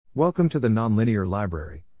Welcome to the Nonlinear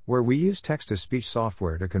Library, where we use text-to-speech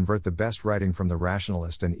software to convert the best writing from the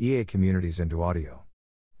Rationalist and EA communities into audio.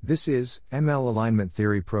 This is ML Alignment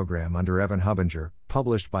Theory Program under Evan Hubinger,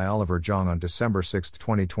 published by Oliver Zhang on December 6,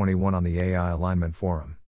 2021 on the AI Alignment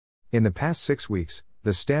Forum. In the past 6 weeks,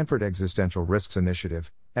 the Stanford Existential Risks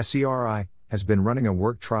Initiative, SERI, has been running a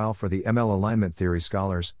work trial for the ML Alignment Theory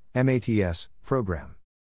Scholars, MATS, program.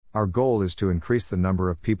 Our goal is to increase the number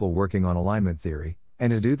of people working on alignment theory, and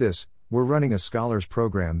to do this, we're running a scholars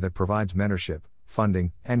program that provides mentorship,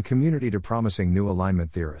 funding, and community to promising new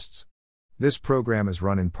alignment theorists. This program is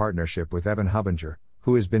run in partnership with Evan Hubinger,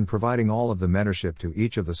 who has been providing all of the mentorship to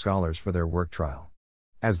each of the scholars for their work trial.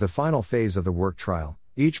 As the final phase of the work trial,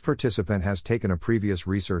 each participant has taken a previous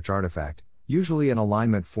research artifact, usually an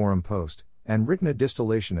alignment forum post, and written a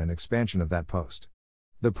distillation and expansion of that post.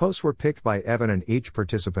 The posts were picked by Evan and each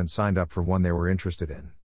participant signed up for one they were interested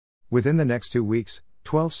in. Within the next 2 weeks,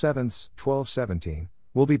 12/7/12/17,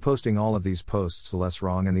 we'll be posting all of these posts to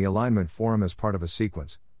lesswrong and the alignment forum as part of a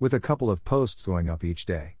sequence, with a couple of posts going up each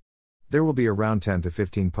day. There will be around 10 to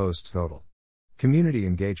 15 posts total. Community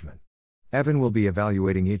engagement. Evan will be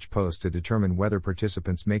evaluating each post to determine whether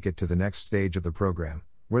participants make it to the next stage of the program,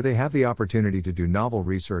 where they have the opportunity to do novel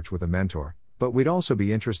research with a mentor, but we'd also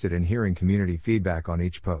be interested in hearing community feedback on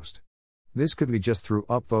each post. This could be just through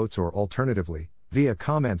upvotes or alternatively, via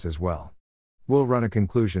comments as well. We'll run a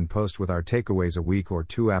conclusion post with our takeaways a week or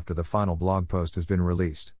two after the final blog post has been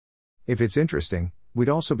released. If it's interesting, we'd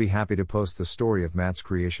also be happy to post the story of Matt's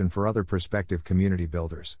creation for other prospective community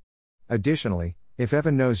builders. Additionally, if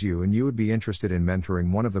Evan knows you and you would be interested in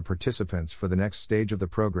mentoring one of the participants for the next stage of the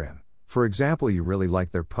program, for example you really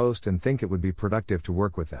like their post and think it would be productive to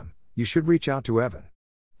work with them, you should reach out to Evan.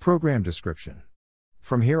 Program description.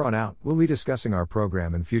 From here on out, we'll be discussing our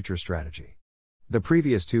program and future strategy. The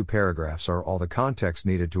previous 2 paragraphs are all the context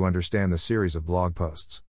needed to understand the series of blog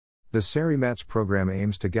posts. The SERI MATS program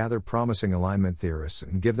aims to gather promising alignment theorists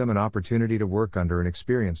and give them an opportunity to work under an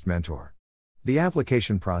experienced mentor. The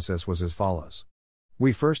application process was as follows.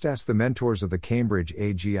 We first asked the mentors of the Cambridge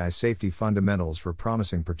AGI safety fundamentals for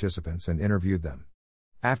promising participants and interviewed them.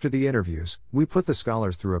 After the interviews, we put the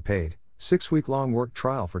scholars through a paid, 6-week-long work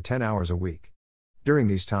trial for 10 hours a week. During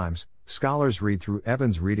these times, scholars read through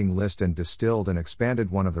Evan's reading list and distilled and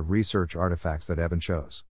expanded one of the research artifacts that Evan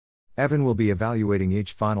chose. Evan will be evaluating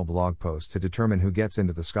each final blog post to determine who gets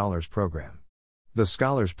into the scholars program. The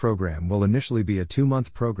scholars program will initially be a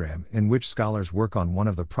 2-month program in which scholars work on one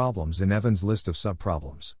of the problems in Evan's list of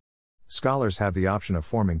subproblems. Scholars have the option of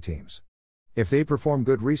forming teams. If they perform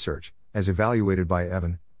good research, as evaluated by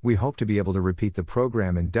Evan, we hope to be able to repeat the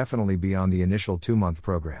program indefinitely beyond the initial 2-month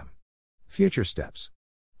program. Future steps.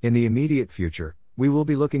 In the immediate future, we will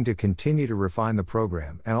be looking to continue to refine the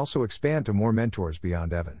program and also expand to more mentors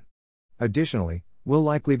beyond Evan. Additionally, we'll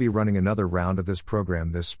likely be running another round of this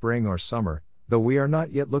program this spring or summer, though we are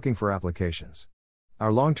not yet looking for applications.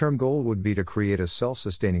 Our long-term goal would be to create a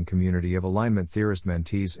self-sustaining community of alignment theorist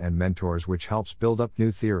mentees and mentors which helps build up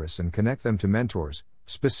new theorists and connect them to mentors,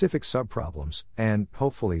 specific subproblems, and,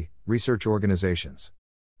 hopefully, research organizations.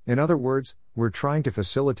 In other words, we're trying to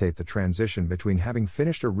facilitate the transition between having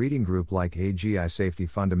finished a reading group like AGI Safety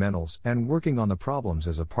Fundamentals and working on the problems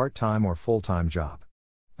as a part-time or full-time job.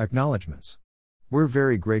 Acknowledgements. We're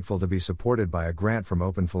very grateful to be supported by a grant from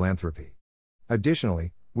Open Philanthropy.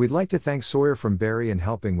 Additionally, we'd like to thank Sawyer from Barry in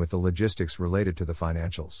helping with the logistics related to the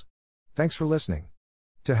financials. Thanks for listening.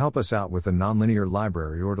 To help us out with the Nonlinear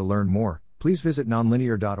Library or to learn more, please visit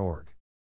nonlinear.org.